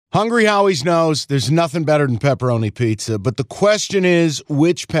Hungry Howie's knows there's nothing better than pepperoni pizza, but the question is,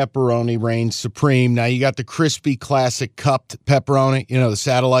 which pepperoni reigns supreme? Now, you got the crispy, classic cupped pepperoni, the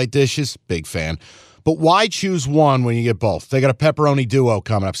satellite dishes, big fan. But why choose one when you get both? They got a pepperoni duo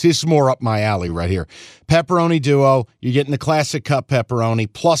coming up. See, this is more up my alley right here. Pepperoni duo, you're getting the classic cup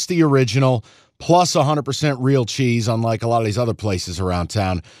pepperoni, plus the original, plus 100% real cheese, unlike a lot of these other places around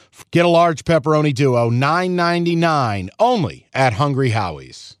town. Get a large pepperoni duo, $9.99, only at Hungry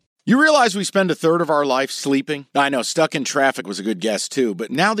Howie's. You realize we spend a third of our life sleeping? I know, stuck in traffic was a good guess too, but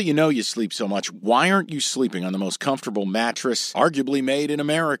now that you know you sleep so much, why aren't you sleeping on the most comfortable mattress arguably made in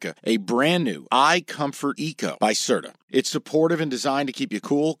America? A brand new iComfort Eco by Serta. It's supportive and designed to keep you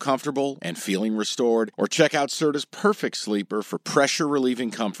cool, comfortable, and feeling restored. Or check out Serta's Perfect Sleeper for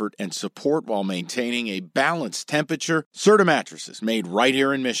pressure-relieving comfort and support while maintaining a balanced temperature. Serta mattresses made right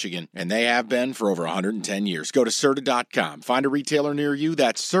here in Michigan, and they have been for over 110 years. Go to Serta.com. Find a retailer near you.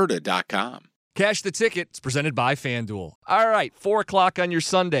 That's Serta.com. Cash the Ticket. It's presented by FanDuel. All right, 4 o'clock on your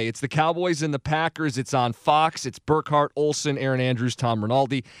Sunday. It's the Cowboys and the Packers. It's on Fox. It's Burkhardt, Olsen, Aaron Andrews, Tom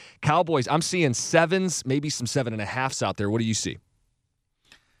Rinaldi. Cowboys, I'm seeing 7s, maybe some 7.5s out there. What do you see?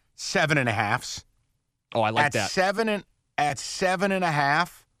 7.5s. Oh, I like that. At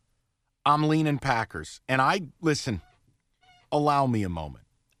 7.5, I'm leaning Packers. And allow me a moment.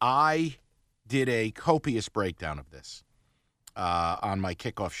 I did a copious breakdown of this on my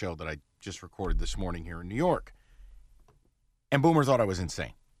kickoff show that I just recorded this morning here in New York. And Boomer thought I was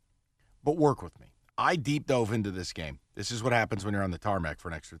insane. But work with me. I deep dove into this game. This is what happens when you're on the tarmac for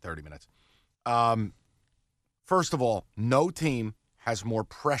an extra 30 minutes. First of all, no team has more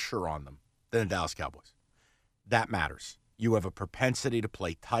pressure on them than the Dallas Cowboys. That matters. You have a propensity to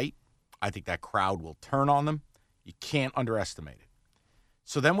play tight. I think that crowd will turn on them. You can't underestimate it.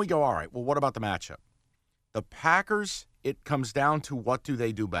 So then we go, all right, well, what about the matchup? The Packers, it comes down to what do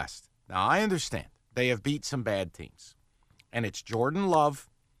they do best. Now, I understand they have beat some bad teams, and it's Jordan Love,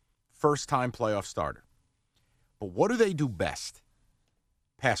 first-time playoff starter. But what do they do best?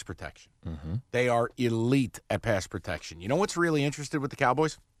 Pass protection. Mm-hmm. They are elite at pass protection. You know what's really interesting with the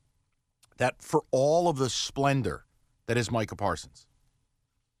Cowboys? That for all of the splendor that is Micah Parsons,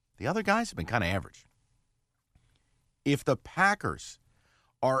 the other guys have been kind of average. If the Packers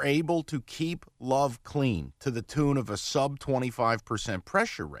are able to keep Love clean to the tune of a sub-25%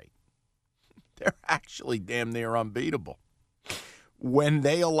 pressure rate, they're actually damn near unbeatable. When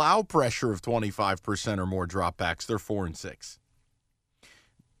they allow pressure of 25% or more dropbacks, they're 4-6.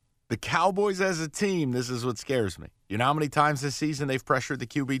 The Cowboys as a team, this is what scares me. You know how many times this season they've pressured the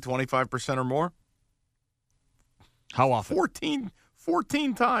QB 25% or more? How often?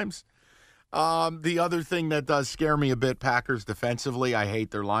 14 times. The other thing that does scare me a bit, Packers defensively, I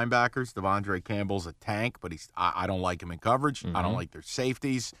hate their linebackers. Devondre Campbell's a tank, but I don't like him in coverage. Mm-hmm. I don't like their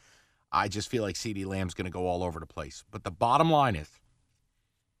safeties. I just feel like CeeDee Lamb's going to go all over the place. But the bottom line is,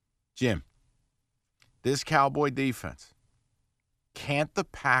 Jim, this Cowboy defense, can't the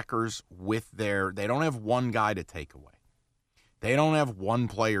Packers they don't have one guy to take away. They don't have one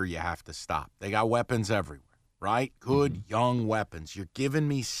player you have to stop. They got weapons everywhere, right? Good, young weapons. You're giving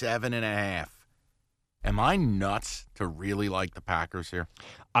me 7.5. Am I nuts to really like the Packers here?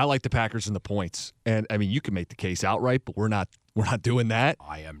 I like the Packers in the points. And, I mean, you can make the case outright, but we're not doing that.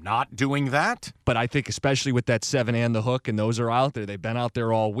 I am not doing that. But I think especially with that 7 and the hook, and those are out there. They've been out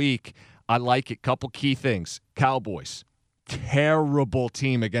there all week. I like it. Couple key things. Cowboys, terrible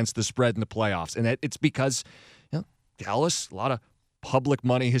team against the spread in the playoffs. And it's because Dallas, a lot of public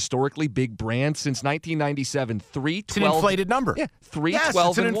money historically, big brand since 1997. 3-12. It's an inflated number. Yeah, 3-12 yes,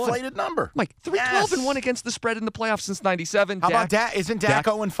 it's an inflated number. Mike, 3-12-1 against the spread in the playoffs since 97. How about Dak? Isn't Dak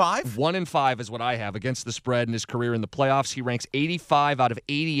 0-5? 1-5 is what I have against the spread in his career in the playoffs. He ranks 85 out of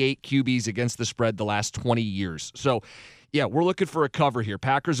 88 QBs against the spread the last 20 years. So, yeah, we're looking for a cover here.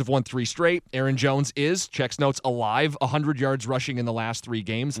 Packers have won 3 straight. Aaron Jones checks notes, alive, 100 yards rushing in the last 3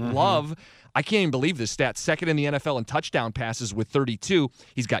 games. Mm-hmm. Love, I can't even believe this stat, second in the NFL in touchdown passes with 32.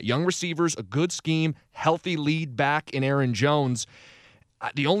 He's got young receivers, a good scheme, healthy lead back in Aaron Jones.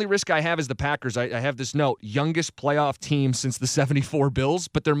 The only risk I have is the Packers. I have this note, youngest playoff team since the 74 Bills,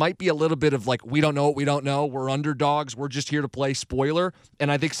 but there might be a little bit of we don't know what we don't know. We're underdogs. We're just here to play spoiler,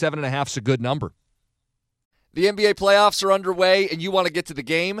 and I think 7.5 is a good number. The NBA playoffs are underway, and you want to get to the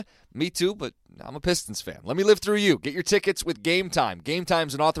game? Me too, but I'm a Pistons fan. Let me live through you. Get your tickets with Game Time. Game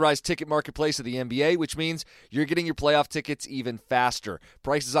Time's an authorized ticket marketplace of the NBA, which means you're getting your playoff tickets even faster.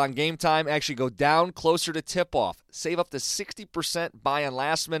 Prices on Game Time actually go down closer to tip-off. Save up to 60% buying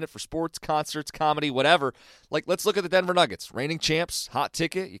last minute for sports, concerts, comedy, whatever. Let's look at the Denver Nuggets. Reigning champs, hot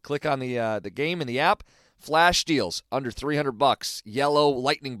ticket. You click on the game in the app. Flash deals, under $300. Yellow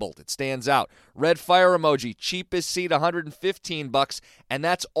lightning bolt, it stands out. Red fire emoji, cheapest seat, $115, and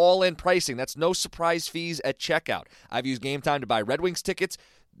that's all-in pricing. That's no surprise fees at checkout. I've used Game Time to buy Red Wings tickets.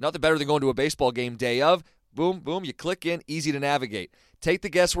 Nothing better than going to a baseball game day of. Boom, boom, you click in, easy to navigate. Take the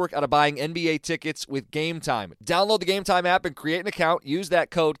guesswork out of buying NBA tickets with Game Time. Download the Game Time app and create an account. Use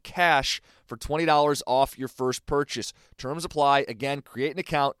that code CASH for $20 off your first purchase. Terms apply. Again, create an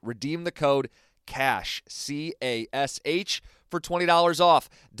account, redeem the code CASH, C-A-S-H, for $20 off.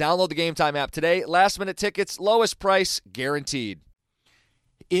 Download the Game Time app today. Last-minute tickets, lowest price, guaranteed.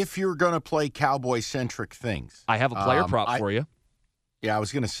 If you're going to play Cowboy-centric things. I have a player prop for you. Yeah, I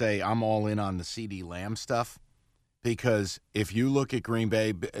was going to say I'm all in on the CD Lamb stuff because if you look at Green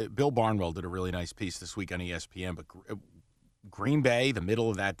Bay, Bill Barnwell did a really nice piece this week on ESPN, but Green Bay, the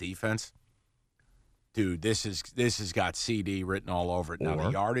middle of that defense, dude, this has got CD written all over it. Now, the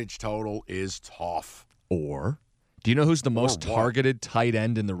yardage total is tough. Or, do you know who's the most targeted tight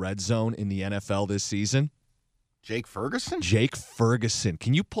end in the red zone in the NFL this season? Jake Ferguson? Jake Ferguson.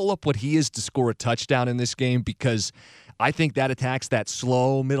 Can you pull up what he is to score a touchdown in this game? Because I think that attacks that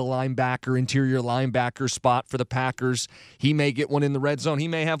slow middle linebacker, interior linebacker spot for the Packers. He may get one in the red zone. He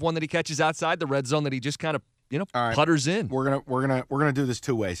may have one that he catches outside the red zone that he just kind of, putters in. We're gonna do this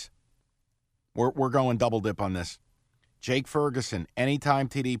two ways. We're going double dip on this. Jake Ferguson, anytime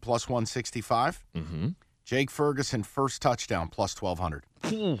TD plus 165. Mm-hmm. Jake Ferguson, first touchdown plus 1,200.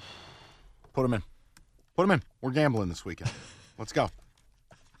 Put him in. Put him in. We're gambling this weekend. Let's go.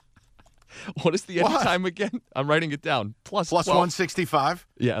 What is the anytime again? I'm writing it down. Plus 165.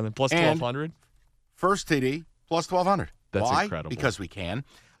 Yeah, and then plus 1,200. First TD plus 1,200. That's Why? incredible. Because we can.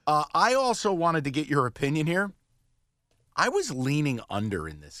 I also wanted to get your opinion here. I was leaning under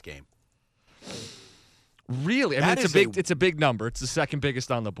in this game. Really? I mean, it's a big number. It's the second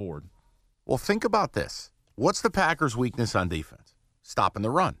biggest on the board. Well, think about this. What's the Packers' weakness on defense? Stopping the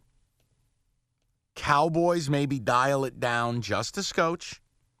run. Cowboys maybe dial it down just a scotch.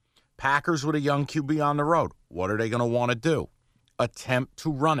 Packers with a young QB on the road. What are they going to want to do? Attempt to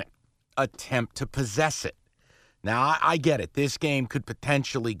run it. Attempt to possess it. Now, I get it. This game could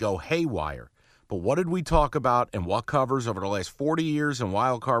potentially go haywire. But what did we talk about and what covers over the last 40 years in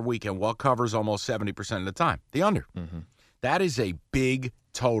Wild Card Weekend? What covers almost 70% of the time? The under. Mm-hmm. That is a big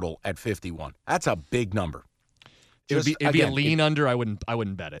total at 51. That's a big number. It'd be a lean under. I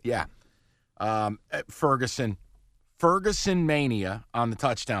wouldn't bet it. Yeah. Ferguson mania on the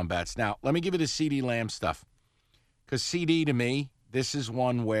touchdown bets. Now, let me give you the CD Lamb stuff. Because CD, to me, this is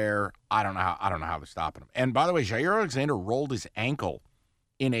one where I don't know how they're stopping him. And by the way, Jair Alexander rolled his ankle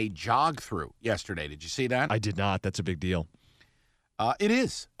in a jog through yesterday. Did you see that? I did not. That's a big deal. It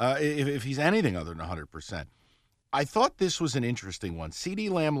is. If he's anything other than 100%. I thought this was an interesting one. CD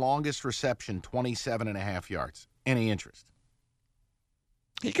Lamb, longest reception, 27.5 yards. Any interest?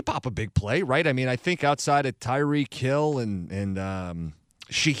 He could pop a big play, right? I mean, I think outside of Tyreek Hill and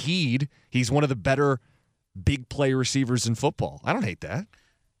Shaheed, he's one of the better big play receivers in football. I don't hate that.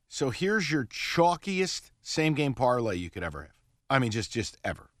 So here's your chalkiest same-game parlay you could ever have. I mean, just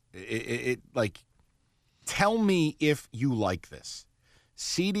ever. Tell me if you like this.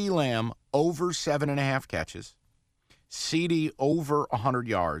 CD Lamb over 7.5 catches, CD over 100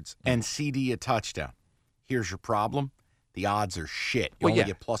 yards, and CD a touchdown. Here's your problem. The odds are shit. You only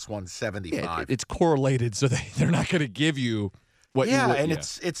get plus 175. Yeah, it's correlated, so they're not going to give you what you want. And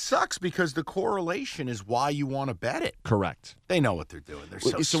it sucks because the correlation is why you want to bet it. Correct. They know what they're doing. They're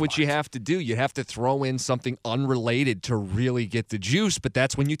so smart. What you have to do, you have to throw in something unrelated to really get the juice, but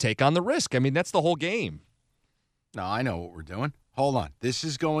that's when you take on the risk. I mean, that's the whole game. No, I know what we're doing. Hold on. This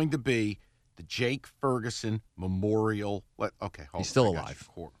is going to be the Jake Ferguson Memorial. Okay, hold on. He's still alive.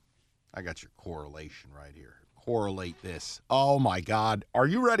 I got your correlation right here. Correlate this. Oh, my God. Are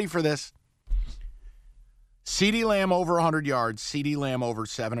you ready for this? CD Lamb over 100 yards. CD Lamb over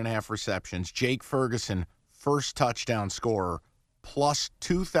 7.5 receptions. Jake Ferguson, first touchdown scorer, plus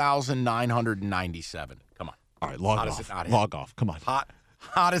 2,997. Come on. All right, log off. Come on.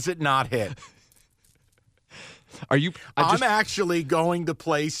 How does it not hit? I'm actually going to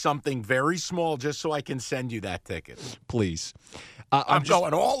play something very small just so I can send you that ticket. Please. I'm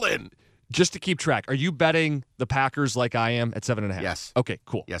going all in. Just to keep track, are you betting the Packers like I am at 7.5? Yes. Okay,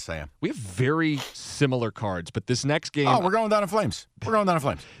 cool. Yes, I am. We have very similar cards, but this next game... Oh, we're going down in flames.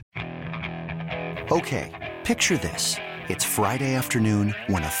 Okay, picture this. It's Friday afternoon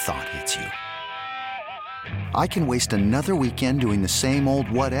when a thought hits you. I can waste another weekend doing the same old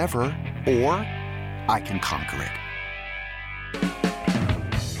whatever, or I can conquer it.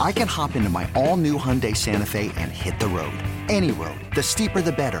 I can hop into my all-new Hyundai Santa Fe and hit the road. Any road. The steeper,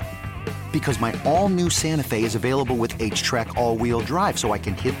 the better. Because my all-new Santa Fe is available with H-Track all-wheel drive, so I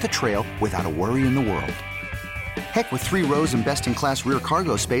can hit the trail without a worry in the world. Heck, with 3 rows and best-in-class rear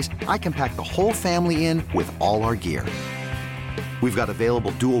cargo space, I can pack the whole family in with all our gear. We've got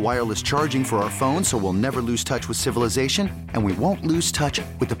available dual wireless charging for our phones, so we'll never lose touch with civilization, and we won't lose touch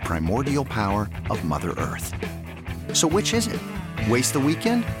with the primordial power of Mother Earth. So which is it? Waste the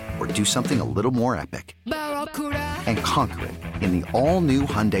weekend or do something a little more epic? And conquer it in the all-new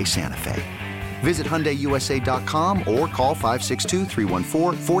Hyundai Santa Fe. Visit HyundaiUSA.com or call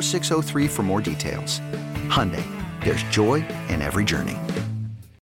 562-314-4603 for more details. Hyundai, there's joy in every journey.